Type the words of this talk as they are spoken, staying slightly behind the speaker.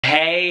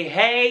Hey,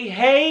 hey,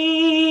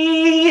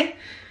 hey.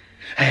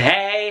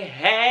 Hey,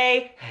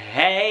 hey,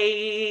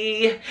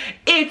 hey.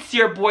 It's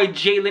your boy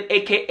Jalen,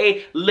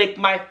 aka Lick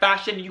My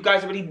Fashion. You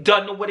guys already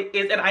done know what it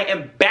is, and I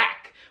am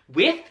back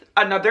with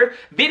another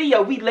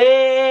video. We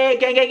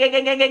lit. Gang, gang, gang,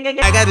 gang, gang, gang, gang.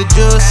 I got the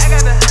juice.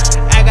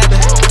 I got the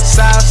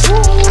sauce.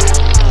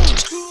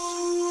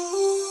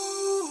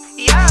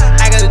 Yeah.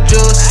 I got the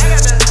juice.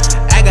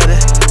 I got the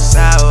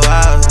sauce.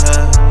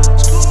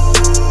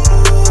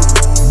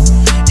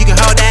 You can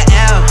hold that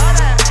L.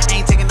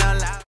 Ain't taking no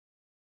loud.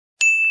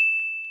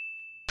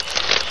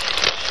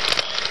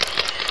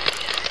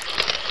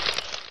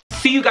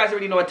 So you guys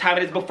already know what time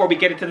it is. Before we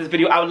get into this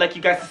video, I would like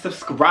you guys to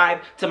subscribe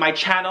to my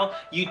channel,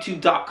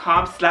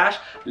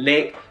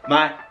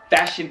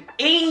 youtube.com/LickMyFashion.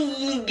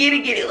 Hey, get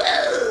it,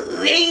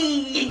 whoa,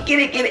 hey, get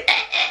it.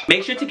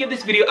 Make sure to give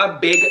this video a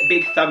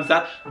big thumbs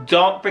up.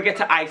 Don't forget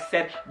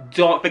to,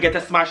 don't forget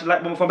to smash the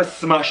like button for me,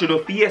 smash it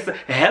on face.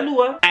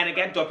 Hello. And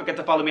again, don't forget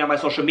to follow me on my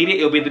social media.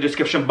 It'll be in the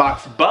description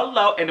box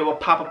below and it will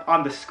pop up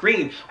on the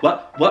screen.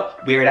 What?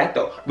 Where that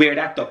though? We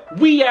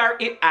are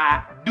in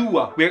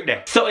Adua. We're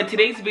there. So in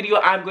today's video,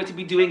 I'm going to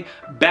be doing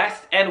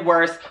best and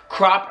worst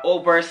crop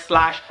over /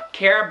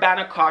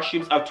 Caribana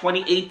costumes of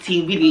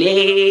 2018. We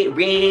lay,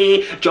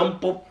 ray,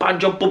 jump up and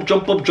jump up,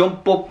 jump up,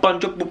 jump up and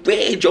jump up,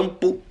 ray,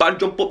 jump up and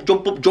jump up,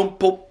 jump up,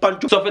 jump up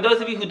and jump. So for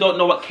those of you who don't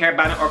know what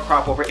Caribana or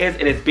crop over is,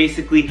 it is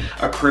basically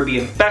a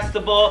Caribbean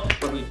festival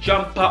where we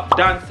jump up,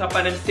 dance up,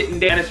 and I'm sitting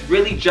there, and it's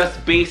really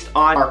just based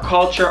on our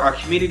culture, our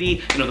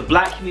community, you know, the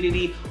black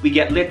community. We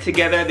get lit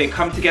together, they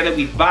come together,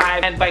 we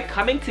vibe, and by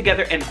coming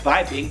together and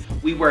vibing,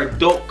 we wear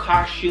dope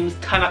costumes,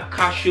 turn-up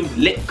costumes,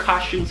 lit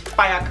costumes,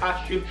 fire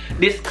costumes,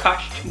 this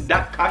costume,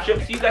 that costume.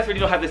 So you guys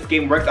already know how this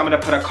game works. I'm gonna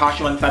put a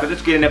costume on the side of the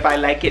screen, and if I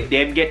like it,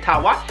 then get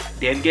tawa,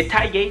 then get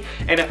taye,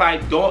 and if I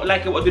don't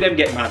like it, what do them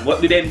get, man? What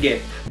do them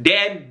get?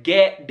 Then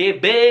get the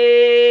boo.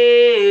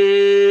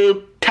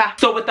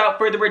 So without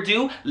further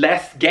ado,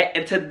 let's get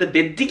into the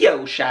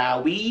video,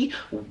 shall we?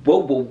 Whoa,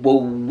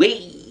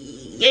 wait.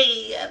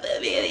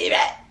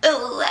 Who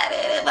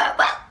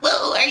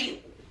are you?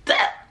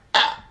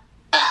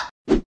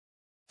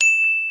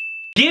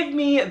 Give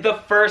me the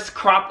first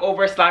crop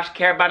over /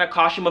 Caribana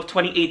costume of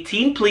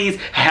 2018, please.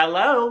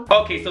 Hello.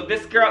 Okay, so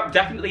this girl,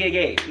 definitely a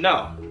yay.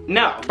 No.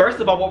 First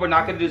of all, what we're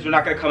not gonna do is we're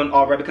not gonna come in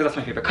all red because that's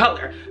my favorite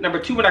color. Number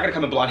 2, we're not gonna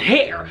come in blonde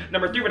hair.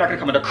 Number 3, we're not gonna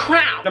come in a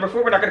crown. Number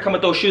 4, we're not gonna come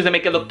with those shoes and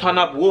make it look ton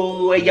up.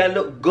 Whoa, yeah,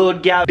 look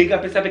good, gal. Big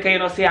up yourself because you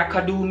know say I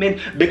Kadumin.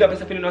 Big up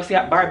yourself you know say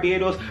I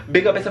Barbados.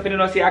 Big up yourself you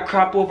know say I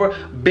crop over.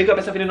 Big up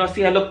yourself you know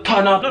say I look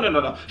ton up.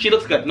 No. She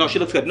looks good. No, she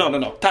looks good. No.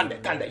 Tanda,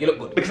 you look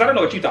good. Because I don't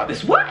know what you thought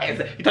this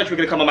was. You thought you were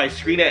gonna come on my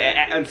screen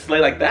and slay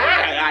like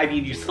that? I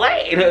mean, you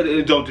slayed.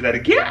 Don't do that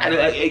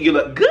again. You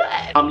look good.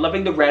 I'm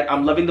loving the red.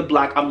 I'm loving the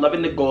black. I'm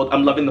loving the gold.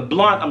 I'm loving the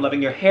blonde. I'm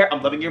loving your hair.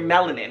 I'm loving your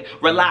melanin.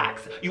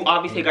 Relax. You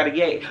obviously got a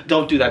yay.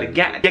 Don't do that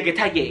again. You get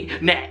a yay.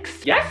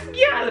 Next. Yes,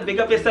 yeah. Big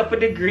up yourself with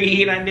the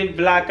green and the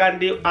black and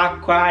the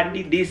aqua and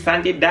the this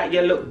and the that.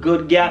 You look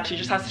good, yeah. She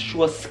just has to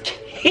show skin.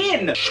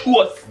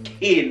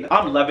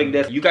 I'm loving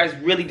this. You guys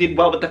really did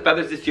well with the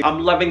feathers this year.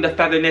 I'm loving the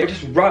featherness.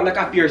 Just round like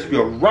a Ferris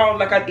wheel, round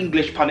like an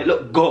English pun. It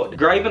look good.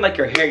 Girl, even like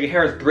your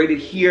hair is braided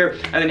here,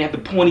 and then you have the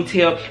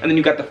ponytail, and then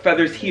you got the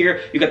feathers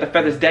here, you got the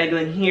feathers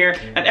dangling here,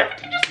 and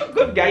everything just look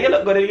good, guy. You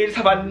look good, and you just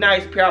have a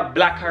nice pair of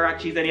black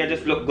harachis, and you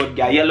just look good,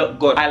 guy. You look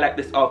good. I like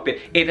this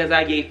outfit. It is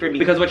a yay for me.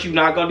 Because what you're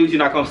not gonna do is you're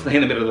not gonna stay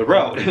in the middle of the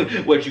road.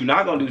 What you're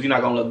not gonna do is you're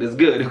not gonna look this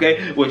good,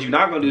 okay? What you're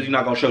not gonna do is you're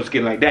not gonna show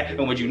skin like that,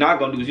 and what you're not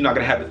gonna do is you're not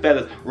gonna have the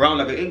feathers round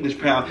like an English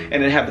pound,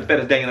 and then have the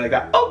feathers dangling like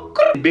that. Oh,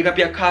 good. Big up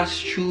your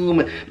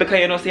costume. Because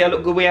you know, say I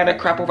look good wearing that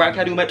crap over. I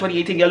can't do my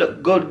 2018. You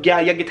look good, girl.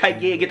 You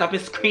get off the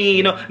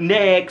screen.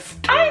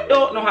 Next. I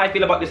don't know how I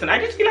feel about this, and I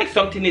just feel like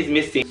something is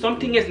missing.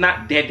 Something is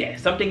not dead.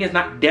 Something is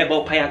not dead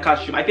about your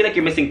costume. I feel like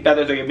you're missing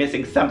feathers or you're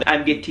missing something.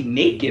 I'm getting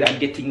naked. I'm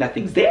getting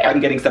nothing's there. I'm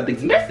getting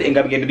something's missing.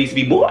 I'm getting there needs to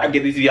be more. I'm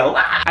getting there needs to be a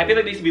lot. I feel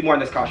like there needs to be more in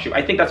this costume.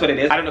 I think that's what it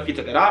is. I don't know if you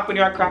took it off when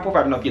you're on crop over.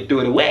 I don't know if you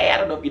threw it away. I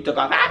don't know if you took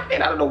off outfit.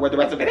 I don't know where the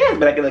rest of it is,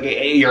 but I feel like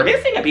you're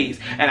missing a piece,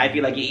 and I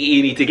feel like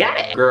you need to get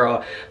it.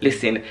 Girl,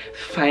 listen,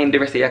 find the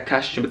rest of your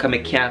costume because I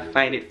can't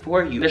find it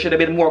for you. There should have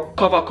been more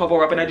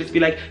cover up, and I just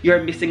feel like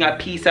you're missing a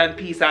piece and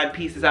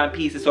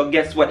pieces. So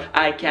guess what?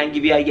 I can't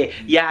give you a yay.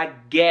 Yeah,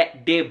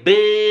 get the boo.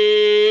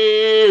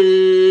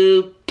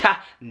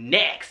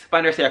 Next.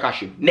 Find the rest of your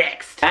costume.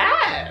 Next.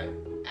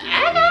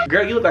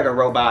 Girl, you look like a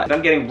robot.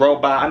 I'm getting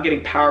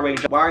Power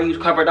Ranger. Why are you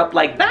covered up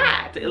like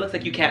that? It looks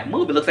like you can't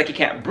move. It looks like you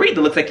can't breathe.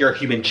 It looks like you're a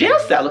human jail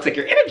cell. It looks like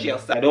you're in a jail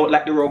cell. I don't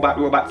like the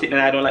robot sitting,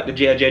 and I don't like the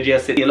jail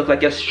sitting. You look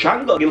like you're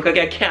strangled. You look like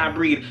you can't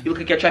breathe. You look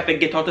like you're trying to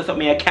get onto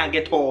something you can't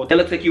get told. It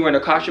looks like you were in a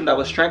costume that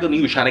was strangling you.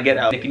 You were trying to get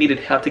out. If you needed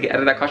help to get out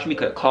of that costume, you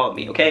could have called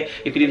me, okay?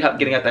 If you needed help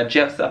getting out that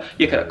jail cell,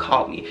 you could have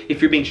called me.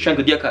 If you're being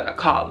strangled, you could have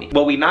called me.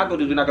 What we're not gonna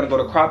do is we're not gonna go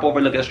to crop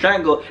over looking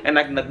strangled and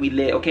acting like we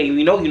lit, okay?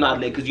 You know you're not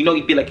lit because you know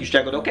you feel like you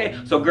strangled, okay?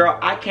 So girl,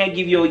 I can't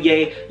give you a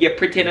yay. You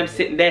pretend I'm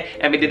sitting there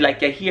and me did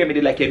like you're here, me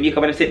did like your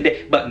makeup and I'm sitting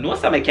there. But no,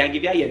 sir, I can't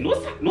give you a yay. No,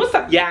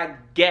 sir. Yeah,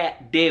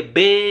 get the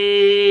boot.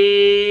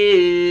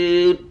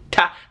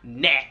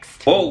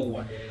 Next.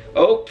 Oh.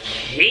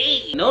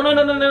 Okay. No.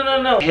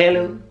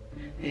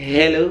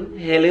 Hello.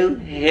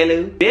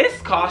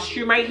 This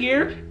costume right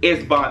here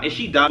is bomb. Is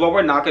she done? What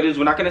we're not gonna do is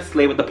we're not gonna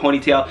slay with the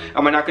ponytail,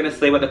 and we're not gonna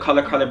slay with the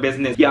color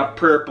business. You have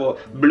purple,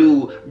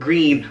 blue,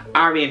 green,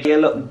 orange. You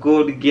look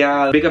good,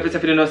 girl. Big up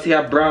yourself if you don't see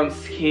a brown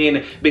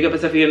skin. Big up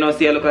yourself if you don't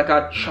see you look like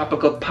a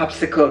tropical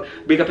popsicle.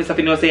 Big up yourself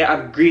if you don't see you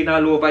have green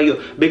all over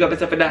you. Big up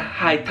yourself in the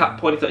high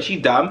top ponytail. Is she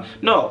dumb?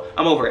 No,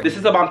 I'm over it. This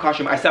is a bomb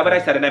costume. I said what I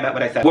said and I meant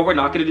what I said. What we're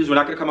not gonna do is we're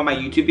not gonna come on my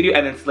YouTube video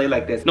and then slay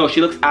like this. No, she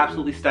looks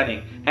absolutely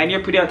stunning. And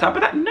you're pretty on top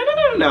of that?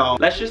 No.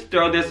 Let's just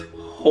throw this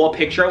whole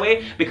picture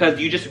away because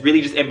you just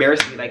really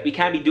embarrass me. Like, we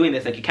can't be doing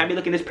this. Like, you can't be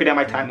looking this pretty on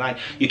my timeline.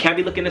 You can't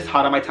be looking this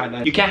hot on my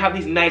timeline. You can't have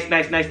these nice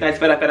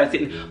fella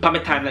sitting on my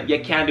timeline. You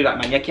can't do that,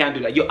 man. You can't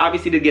do that. You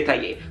obviously did get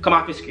that. Come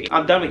off your screen.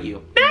 I'm done with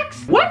you.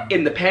 Next. What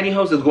in the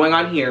pantyhose is going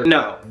on here?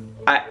 No.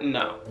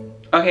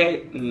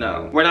 Okay,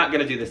 no. We're not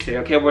gonna do this today,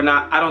 okay? We're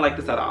not. I don't like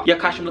this at all. Your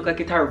costume look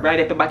like it's right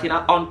up your body in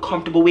an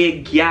uncomfortable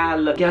way,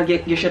 girl. Girl,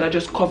 you should have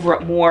just cover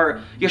up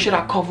more. You should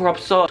have cover up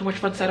so. Too much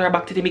front side or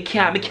back today. Me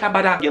can't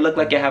bother. You look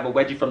like you have a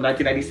wedgie from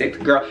 1996.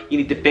 Girl, you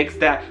need to fix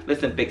that.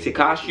 Listen, fix your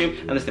costume.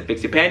 And listen,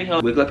 fix your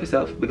pantyhose. Wiggle up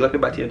yourself. Wiggle up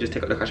your body and just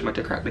take out the costume out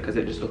your crack because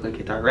it just look like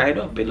it's right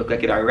up. It look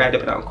like it's right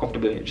up and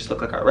uncomfortable. It just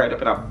look like it's right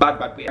up in a bad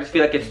way. I just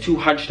feel like it's too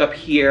hunched up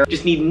here.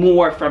 Just need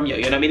more from you.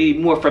 You know what I mean? Need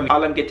more from you.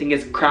 All I'm getting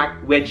is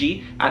crack,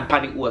 wedgie, and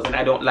pantyhose, and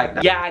I don't like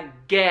that. Yeah.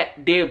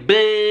 Get the boot.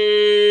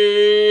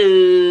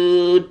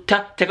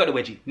 Take out the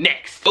wedgie.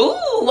 Next.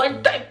 Ooh,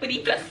 one time for the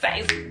plus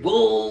size.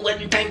 Whoa,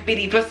 one time for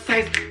the plus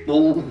size.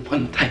 Whoa,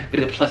 one time for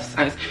the plus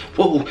size.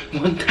 Whoa,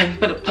 one time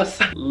for the plus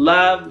size.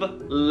 Love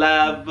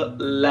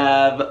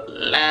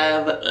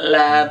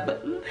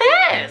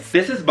this.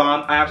 This is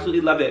bomb. I absolutely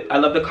love it. I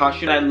love the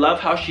costume. I love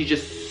how she's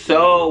just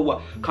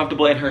so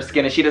comfortable in her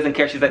skin and she doesn't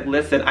care. She's like,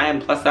 listen, I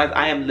am plus size,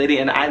 I am Liddy,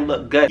 and I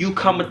look good. You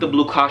come with the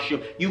blue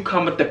costume, you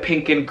come with the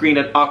pink and green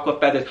and aqua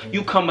feathers,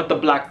 you come with the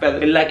black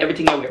feathers. I like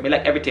everything I wear. I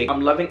like everything.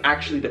 I'm loving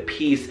actually the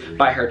piece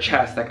by her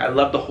chest. Like, I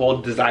love the whole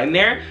design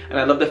there, and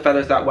I love the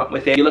feathers that went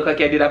with it. You look like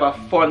you did have a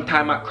fun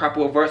time at crap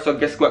over, so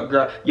guess what,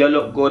 girl? You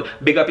look good.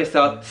 Big up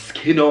yourself.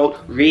 Skin out,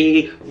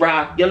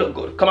 rock. You look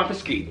good. Come off the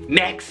screen.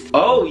 Next.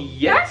 Oh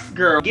yes,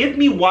 girl. Give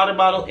me water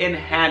bottle in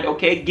hand,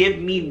 okay? Give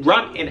me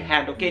rum in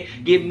hand, okay?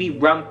 Give me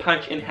rum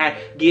punch in hand.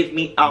 Give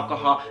me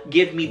alcohol.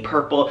 Give me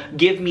purple.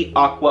 Give me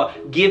aqua.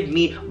 Give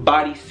me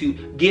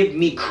bodysuit. Give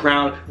me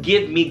crown.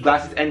 Give me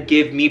glasses, and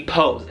give me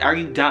pose. Are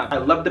you done? I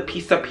love the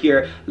piece up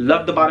here.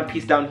 Love the bottom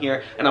piece down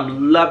here, and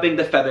I'm loving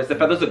the feathers. The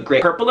feathers look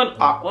great. Purple and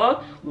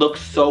aqua look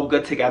so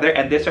good together,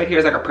 and this right here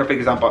is like a perfect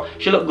example.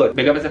 She look good.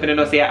 Big up yourself if you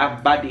don't say I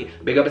have body.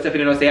 Big up yourself if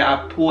you don't say I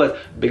have pose.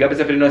 Big up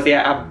yourself if you don't say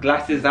I have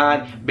glasses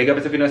on. Big up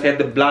yourself if you don't say I have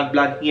the blonde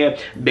here.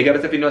 Big up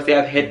yourself if you don't say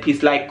I have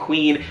headpiece like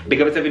queen.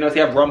 Big up yourself if you don't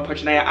say I have rum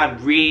punch and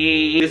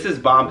this is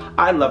bomb.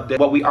 I loved it.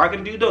 What we are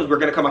gonna do though is we're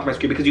gonna come off my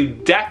screen because you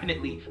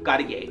definitely got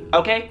a yay.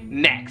 Okay,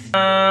 next.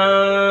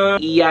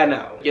 Yeah,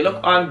 no. You look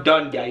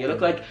undone, yeah. You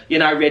look like you're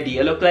not ready.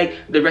 You look like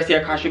the rest of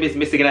your costume is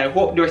missing, and I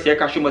hope the rest of your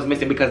costume was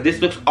missing because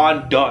this looks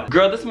undone.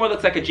 Girl, this more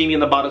looks like a genie in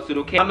the bottle suit,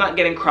 okay? I'm not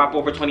getting crop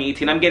over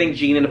 2018. I'm getting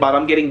genie in the bottle.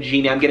 I'm getting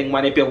genie. I'm getting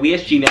one up your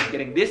waist genie. I'm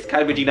getting this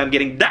kind of a genie. I'm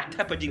getting that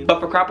type of genie. But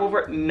for crop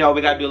over, no,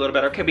 we gotta do a little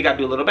better. Okay, we gotta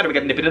do a little better. We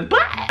gotta nip it in the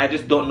butt. I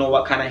just don't know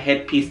what kind of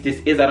headpiece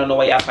this is. I don't know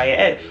what you have by your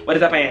head. What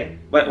is that by your head?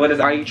 What is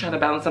that? Are you trying to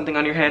balance something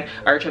on your head?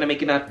 Are you trying to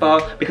make it not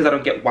fall? Because I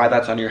don't get why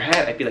that's on your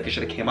head. I feel like it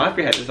should have came off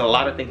your head. There's a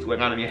lot of things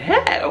going on in your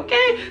head,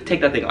 okay?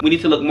 Take that thing off. We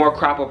need to look more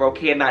crop over,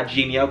 okay? And not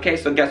genie, okay?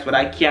 So guess what?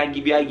 I can't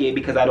give you a yay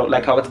because I don't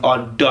like how it's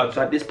undone.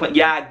 So at this point,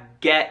 yeah,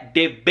 get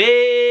the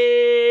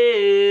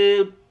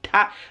boo.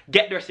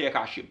 Get the rest of your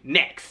costume.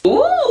 Next.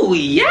 Ooh,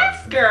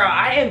 yes, girl.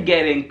 I am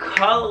getting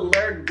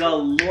color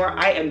galore.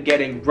 I am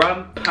getting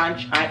rum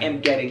punch. I am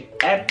getting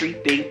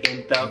everything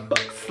in the book.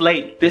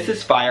 Slay. This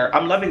is fire.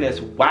 I'm loving this.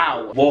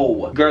 Wow.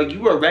 Whoa. Girl, you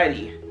were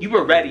ready. You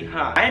were ready,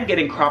 huh? I am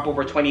getting crop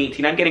over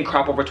 2018. I'm getting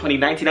crop over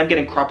 2019. I'm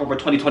getting crop over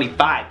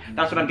 2025.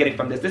 That's what I'm getting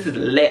from this. This is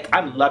lit.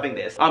 I'm loving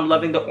this. I'm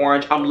loving the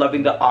orange. I'm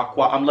loving the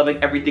aqua. I'm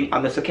loving everything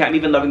on this. Okay, I'm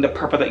even loving the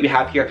purple that you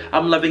have here.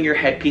 I'm loving your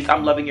headpiece.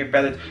 I'm loving your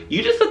feathers.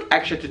 You just look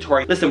extra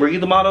tutorial. Listen, were you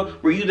the model?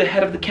 Were you the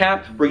head of the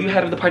camp? Were you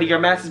head of the party of your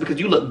masses?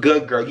 Because you look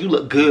good, girl. You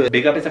look good.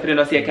 Big up yourself if you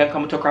don't say I can't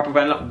come into a crop over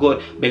and look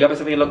good. Big up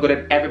yourself if you look good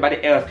at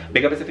everybody else.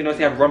 Big up yourself if you don't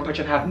say I have rum punch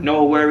and have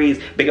no worries.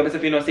 Big up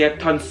yourself if you don't say I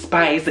ton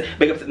spice.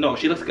 Big up. No,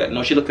 she looks good.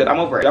 No, she looks good. I'm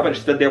over it. Y'all better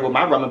stood there with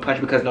my rum and punch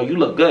because no, you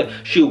look good.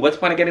 Shoot, what's the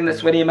point of getting the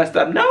sweaty and messed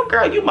up? No,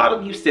 girl, you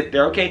model, you sit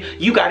there, okay?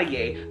 You got a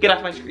yay. Get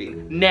off my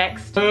screen.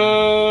 Next.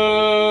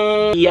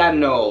 Yeah,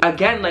 no.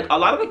 Again, like a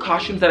lot of the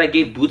costumes that I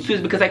gave boots to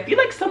is because I feel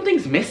like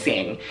something's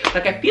missing.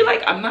 Like I feel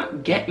like I'm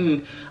not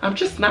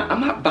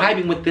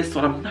vibing with this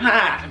one. I'm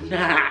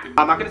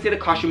not gonna say the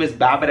costume is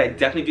bad, but I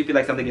definitely do feel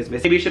like something is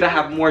missing. Maybe you should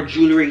have more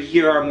jewelry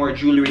here or more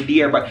jewelry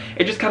there, but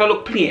it just kind of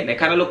looked plain. It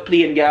kind of looked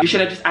plain, yeah. You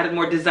should have just added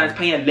more designs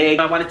on your leg.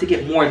 I wanted to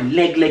get more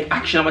leg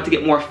action action. I want to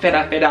get more feather,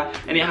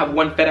 and you have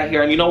one feather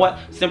here. And you know what?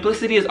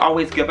 Simplicity is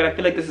always good, but I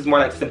feel like this is more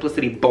like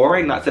simplicity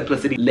boring, not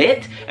simplicity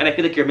lit. And I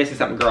feel like you're missing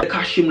something, girl. The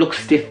costume looks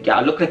stiff,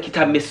 y'all. Look like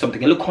you missed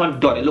something. It look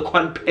undone. It look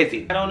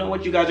unpleasant. I don't know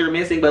what you guys are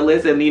missing, but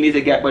listen, you need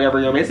to get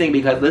whatever you're missing,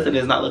 because listen,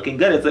 it's not looking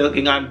good. It's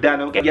looking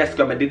undone, okay? Yes,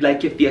 girl, I did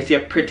like your face.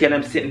 You're pretty and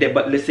I'm sitting there,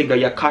 but listen, girl,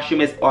 your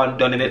costume is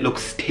undone and it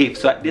looks stiff.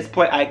 So at this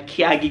point, I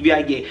can't give you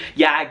a yay.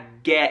 Yeah,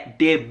 get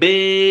the boot.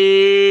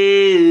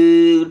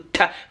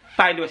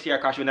 Find what's your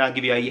costume and I'll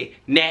give you a yay.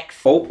 Next.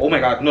 Oh my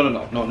god. No.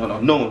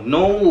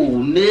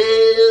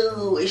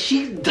 Is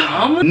she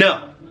dumb?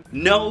 No.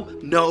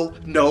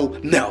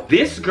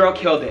 This girl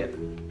killed it.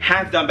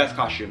 Hands down best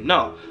costume.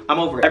 No, I'm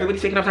over it.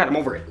 Everybody's taking up time. I'm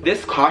over it.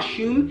 This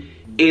costume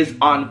is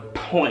on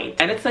point,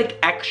 and it's like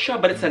extra,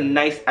 but it's a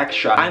nice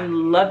extra.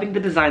 I'm loving the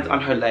designs on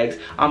her legs.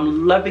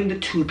 I'm loving the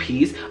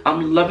two-piece.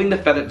 I'm loving the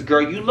feathers.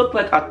 Girl, you look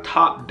like a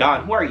top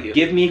don. Who are you?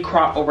 Give me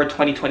crop over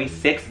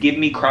 2026. Give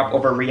me crop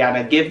over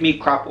Rihanna. Give me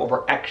crop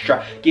over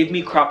extra. Give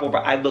me crop over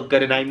I look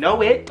good and I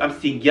know it. I'm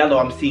seeing yellow.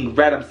 I'm seeing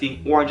red. I'm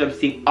seeing orange. I'm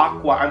seeing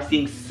aqua. I'm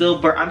seeing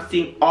silver. I'm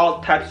seeing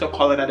all types of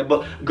color in the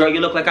book. Girl, you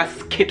look like a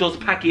Skittles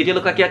package. You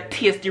look like you're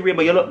tasty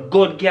rainbow. You look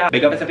good, girl.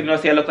 Big up yourself if you know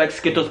say I look like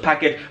Skittles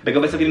package. Big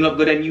up yourself if you look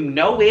good and you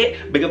know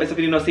it. Big up yourself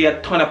if you know say you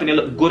turn up and you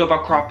look good over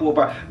crop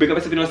over. Big up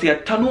yourself if you know say you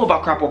turn over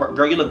crop over.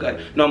 Girl, you look good.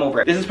 No, I'm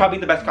over it. This is probably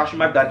the best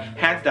costume I've done.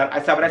 Hands down.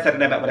 I said what I said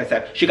and I meant what I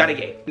said. She got a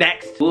yay.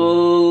 Next.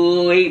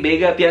 Ooh,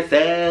 big up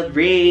yourself,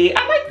 Ray.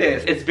 I like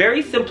this. It's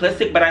very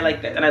simplistic, but I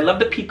like that. And I love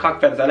the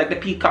peacock feathers. I like the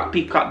peacock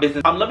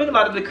business. I'm loving a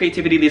lot of the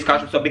creativity of these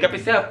costumes. So big up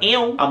yourself.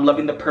 Ew. I'm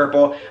loving the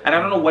purple. And I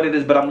don't know what it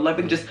is, but I'm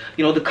loving just,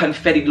 you know, the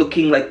confetti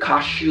looking like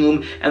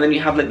costume. And then you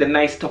have like the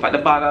nice stuff at the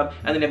bottom.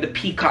 And then you have the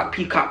peacock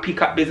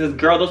business.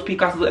 Girl, those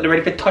peacocks are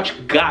ready to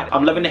touch God.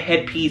 I'm loving the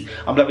headpiece.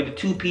 I'm loving the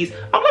two-piece.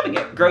 I'm loving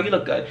it. Girl, you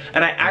look good.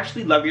 And I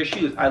actually love your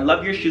shoes. I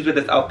love your shoes with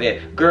this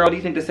outfit. Girl, what do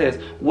you think this is?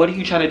 What are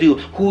you trying to do?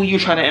 Who are you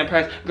trying to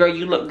impress? Girl,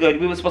 you look good.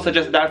 We were supposed to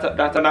just dance up,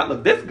 not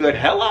look this good.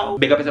 Hello.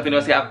 Big up yourself, you know,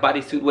 say I have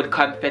bodysuit with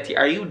confetti.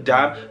 Are you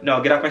dumb?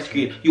 No, get off my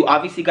screen. You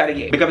obviously got a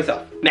yay. Big up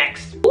yourself.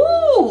 Next.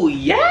 Ooh,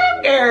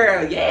 yeah,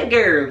 girl. Yeah,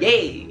 girl.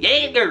 Yay.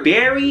 Yeah, girl.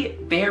 Very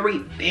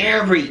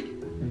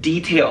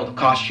detailed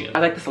costume. I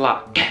like this a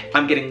lot.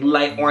 I'm getting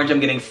light orange, I'm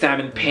getting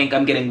salmon pink,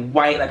 I'm getting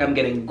white, like I'm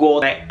getting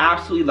gold. I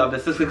absolutely love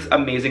this. This looks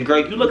amazing. Girl,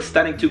 you look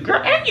stunning too.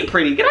 Girl, and you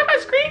pretty. Get on my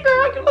screen,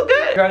 girl. You look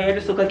good. Girl, you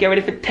just look like you're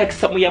ready for text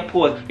something with your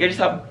pose. You just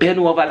have bent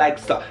over like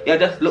so. You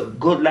just look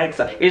good like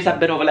so. You just have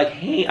bent over like,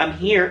 hey, I'm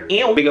here.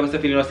 Ew. Big up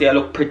yourself, you know, say I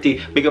look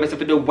pretty. Big up yourself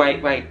with the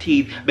white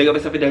teeth. Big up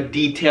yourself with the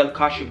detailed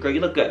costume. Girl,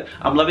 you look good.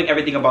 I'm loving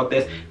everything about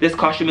this. This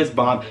costume is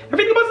bomb.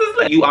 Everything about this is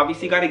lit. You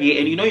obviously got a yay,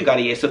 and you know you got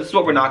a yay. So this is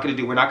what we're not gonna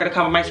do. We're not gonna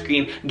come on my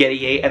screen, get a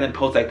yay, and then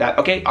pose like that.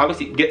 Okay?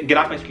 Obviously, get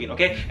off my screen,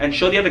 okay? And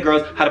show the other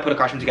girls how to put a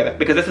costume together,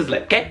 because this is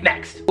lit. Okay?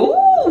 Next.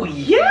 Ooh,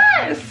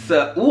 yes.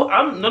 Ooh,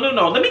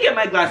 no. Let me get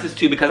my glasses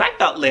too, because I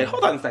felt lit.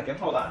 Hold on a second.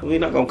 Hold on. We're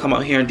not gonna come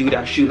out here and do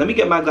that shoot. Let me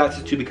get my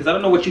glasses too, because I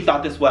don't know what you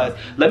thought this was.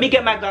 Let me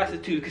get my glasses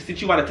too, because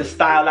since you wanted to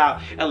style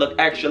out and look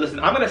extra,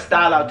 listen, I'm gonna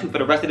style out too for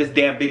the rest of this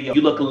damn video.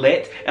 You look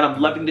lit, and I'm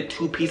loving the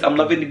two-piece. I'm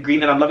loving the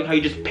green, and I'm loving how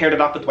you just paired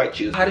it off with white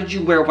shoes. How did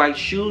you wear white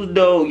shoes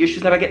though? Your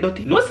shoes never get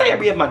dirty. No say you're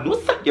brave, man. No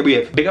say you're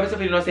brave. Big up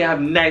yourself if you know say I have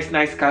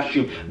nice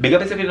costume. Big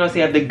up yourself if you know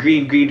say I have the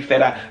green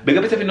feather. Big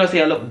up yourself if you know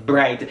say I look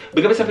bright.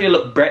 Big up yourself if you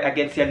look bright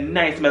against your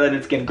nice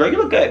melanin skin. Girl, you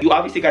look good. You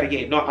obviously got a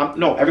yay.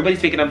 No, everybody's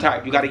faking I'm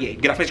tired. You got a yay.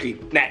 Get off my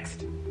screen.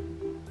 Next.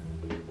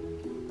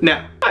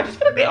 Now, I just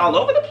feel like they're all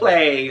over the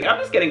place. I'm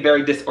just getting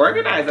very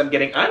disorganized. I'm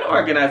getting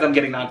unorganized. I'm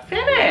getting not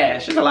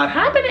finished. There's a lot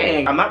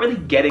happening. I'm not really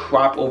getting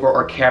crop over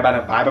or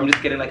Caribana vibe. I'm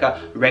just getting like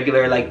a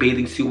regular like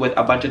bathing suit with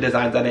a bunch of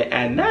designs on it.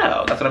 And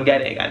no, that's what I'm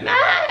getting.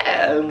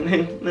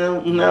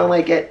 No,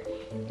 like it.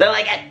 Don't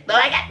like it.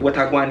 What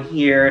I want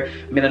here,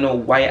 I don't know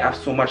why you have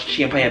so much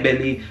chain on your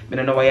belly. I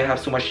don't know why you have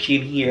so much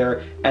chain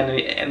here.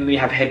 And we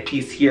have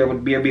headpiece here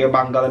with beer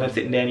bangle and I'm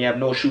sitting there and you have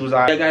no shoes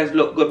on. You guys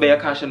look good, but your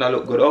costume don't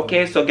look good.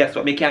 Okay, so guess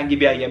what? Me can't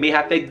give you a year. Me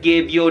have to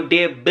give you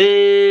the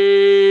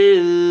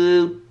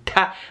boot.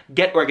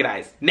 Get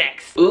organized.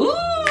 Next. Ooh,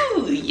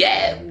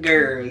 yeah,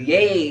 girl.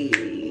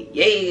 Yay.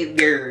 Yay,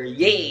 girl,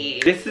 yay.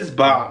 This is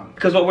bomb.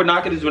 Because what we're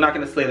not gonna do is we're not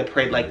gonna slay the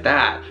parade like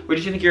that. Where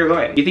did you think you were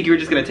going? You think you were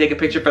just gonna take a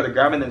picture for the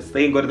gram and then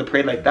slay and go to the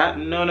parade like that?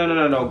 No,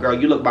 girl,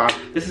 you look bomb.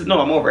 This is, no,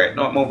 I'm over it.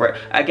 No, I'm over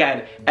it.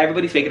 Again,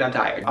 everybody's faking I'm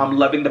tired. I'm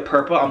loving the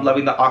purple, I'm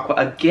loving the aqua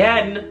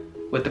again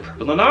with the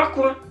purple and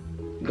aqua.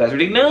 You guys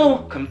already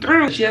know, come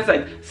through. She has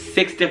like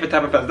 6 different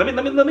type of feathers.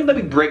 Let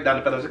me break down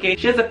the feathers, okay?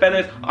 She has the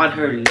feathers on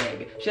her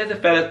leg. She has the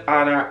feathers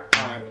on her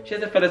arm. She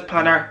has the feathers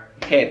on her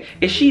head.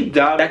 Is she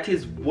dumb? That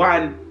is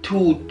 1,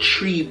 2,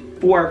 3,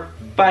 4,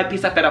 5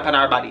 pieces of feather up on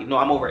our body. No,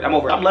 I'm over it. I'm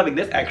over it. I'm loving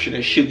this action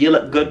and shoot. You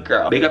look good,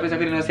 girl. Big up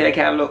yourself if you know say I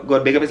can't look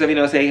good. Big up yourself if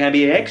you know say you can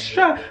be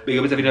extra. Big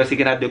up yourself if you know say you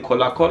can have the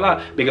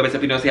color. Big up yourself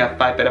if you know say you have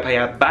 5 feather up on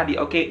your body.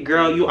 Okay,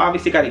 girl, you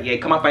obviously got it. Yeah,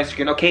 come off my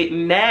screen. Okay,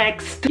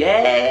 next.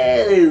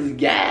 Yes,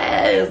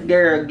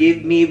 girl.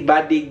 Give me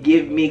body,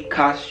 give me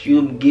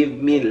costume, give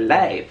me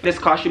life. This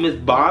costume is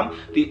bomb.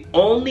 The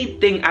only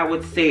thing I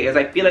would say is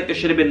I feel like there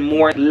should have been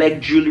more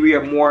leg jewelry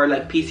or more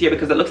like piece here,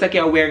 because it looks like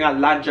you're wearing a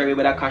lingerie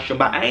with that costume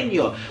behind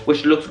you,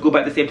 which looks good,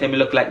 but at the same time you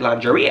look like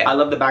lingerie. I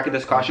love the back of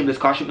this costume. This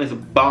costume is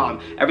bomb.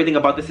 Everything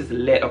about this is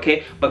lit,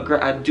 okay? But girl,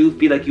 I do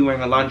feel like you're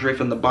wearing a lingerie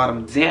from the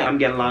bottom. Damn, I'm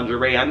getting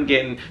lingerie. I'm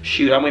getting,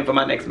 shoot, I'm waiting for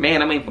my next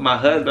man. I'm waiting for my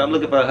husband. I'm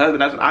looking for a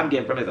husband. That's what I'm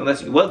getting from this,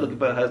 unless you was looking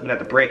for a husband at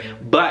the parade.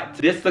 But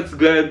this looks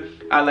good.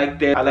 I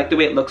like it. I like the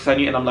way it looks on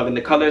you, and I'm loving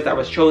the colors that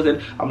was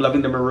chosen. I'm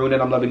loving the maroon,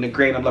 and I'm loving the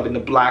gray, and I'm loving the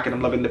black, and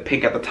I'm loving the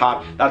pink at the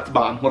top. That's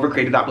bomb. Whoever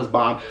created that was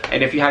bomb.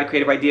 And if you had a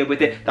creative idea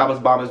with it, that was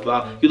bomb as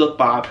well. You look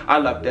bomb. I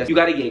love this. You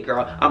got a yay,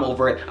 girl. I'm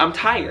over it. I'm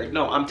tired.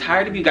 No, I'm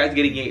tired of you guys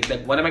getting yays.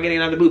 Like, when am I getting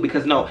another boot?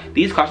 Because no,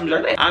 these costumes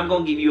are lit. I'm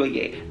gonna give you a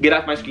yay. Get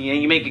off my screen, and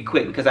you make it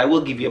quick, because I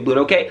will give you a boot,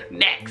 okay?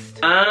 Next.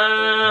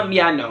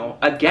 Yeah, no.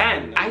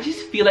 Again, I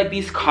just feel like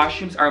these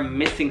costumes are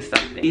missing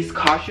something. These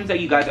costumes that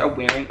you guys are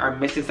wearing are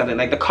missing something.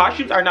 Like, the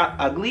costumes are not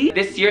ugly.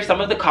 This year, some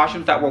of the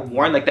costumes that were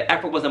worn, like, the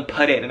effort wasn't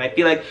put in. And I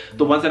feel like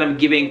the ones that I'm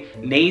giving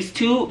nays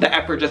to, the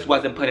effort just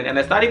wasn't put in. And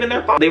it's not even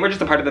their fault. They were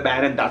just a part of the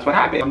band, and that's what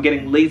happened. I'm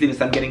getting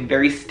laziness. I'm getting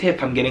very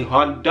stiff. I'm getting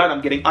undone.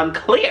 I'm getting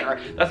unclear.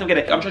 That's what I'm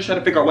getting. I'm just trying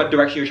to figure out what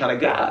direction you're trying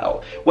to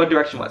go. What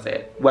direction was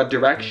it? What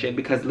direction?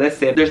 Because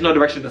listen, there's no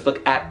direction to this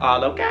look at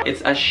all, okay?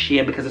 It's a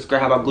shame, because this girl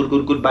have a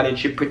good body, and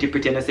she pretty,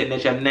 and I'm sitting there,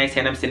 she have nice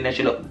hair, and I'm sitting there,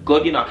 she look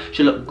good, you know,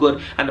 she look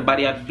good, and the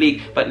body on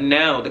fleek. But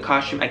no, the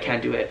costume, I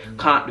can't do it.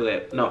 Can't do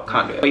it. No,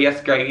 can't do it. But yes,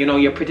 girl, you know,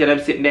 you're pretty, and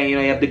I'm sitting there, you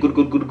know, you have the good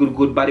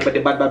body, but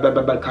the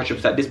bad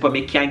costumes at this point,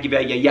 me can't give you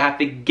a yeah. You have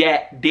to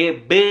get the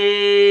boot.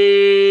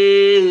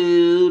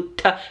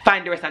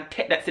 Find the rest and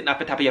take that sitting off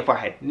the top of your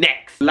forehead.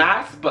 Next.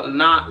 Last but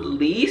not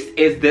least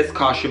is this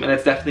costume, and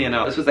it's definitely a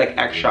no. This was like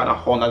extra on a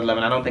whole nother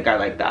level. I don't think I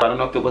like that. I don't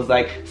know if it was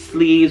like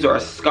sleeves or a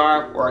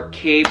scarf or a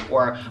cape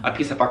or a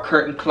piece of a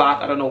curtain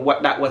cloth. I don't know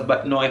what that was,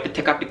 but no, I have to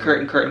take off the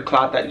curtain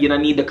cloth. That you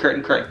don't need the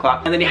curtain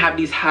cloth. And then you have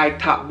these high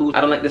top boots.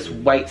 I don't like this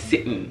white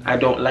sitting. I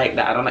don't like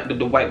that. I don't like the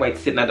white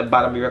sitting at the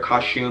bottom of your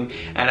costume.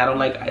 And I don't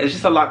like, it's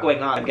just a lot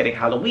going on. I'm getting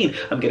Halloween.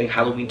 I'm getting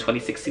Halloween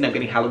 2016. I'm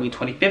getting Halloween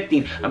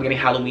 2015. I'm getting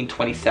Halloween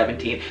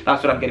 2017.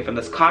 That's what I'm getting from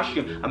this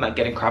costume. I'm not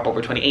getting crop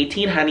over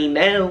 2018, honey,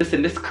 no.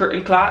 Listen, this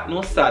curtain cloth,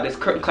 no sir. This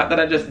curtain cloth that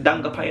I just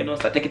dang up on you, no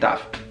sir. Take it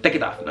off. Take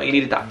it off. No, you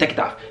need it off. Take it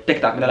off. Take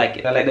it off. I like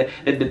it. I like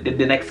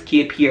the next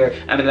cape here.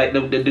 I mean, like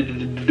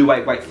the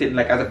white sitting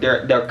like as if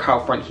they're cow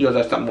front heels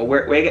or something.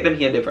 Where you get them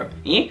here different?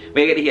 Eh?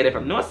 Where you get the hair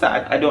different? No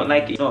sir, I don't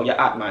like it. No, you're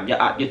hot, man. You're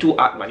hot. You're too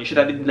hot, man. You should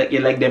have let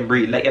your leg them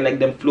breathe. Let your leg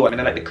them flow. I mean,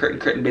 I like the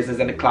curtain business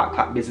and the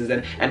clock business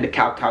and the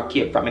cow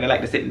cape from. And I like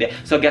to sit in there.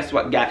 So guess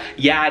what, guys?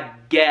 Yeah,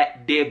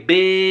 get the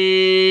boot.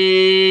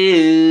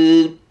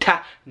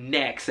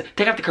 Next,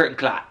 take off the curtain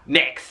cloth.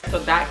 Next. So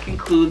that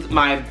concludes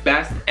my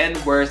best and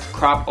worst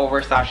crop over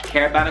 /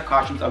 Caribana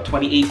costumes of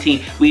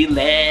 2018. We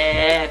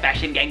live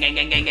fashion gang.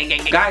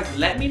 Guys,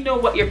 let me know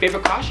what your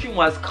favorite costume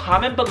was.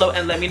 Comment below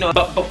and let me know.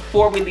 But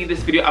before we leave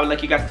this video, I would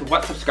like you guys to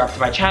subscribe to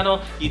my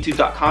channel,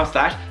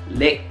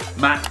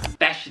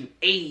 youtube.com/LICKMYFASHIon.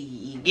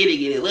 Ayy, get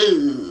it,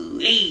 woo,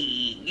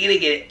 ayy,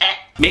 get it.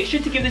 Make sure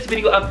to give this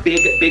video a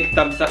big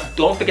thumbs up.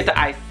 Don't forget that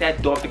I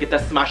said don't forget to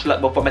smash the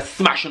like button for my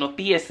smash on the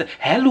face.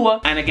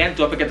 Hello. And again,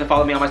 don't forget to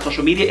follow me on my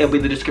social media. It'll be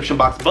in the description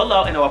box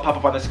below and it will pop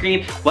up on the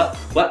screen. What?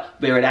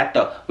 Where that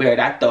though?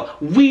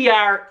 We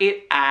are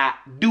it I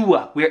do.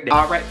 We're the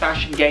Alright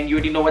Fashion Gang. You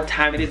already know what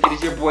time it is. It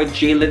is your boy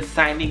Jalen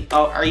signing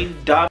out. Are you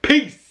done?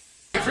 Peace.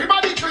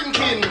 Everybody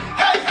drinking.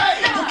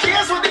 Hey, who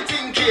cares what they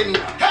thinking?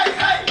 Hey,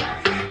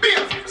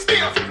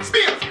 spiff.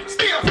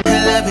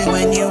 I love it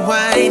when you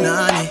whine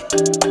on it.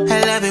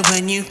 I love it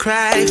when you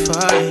cry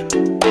for it.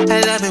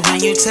 I love it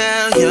when you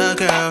tell your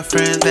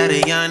girlfriends that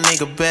a young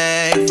nigga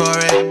beg for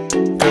it.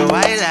 Girl,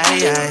 why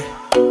lie?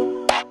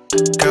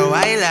 Girl,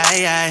 why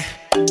lie?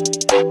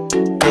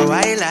 Girl,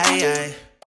 why lie?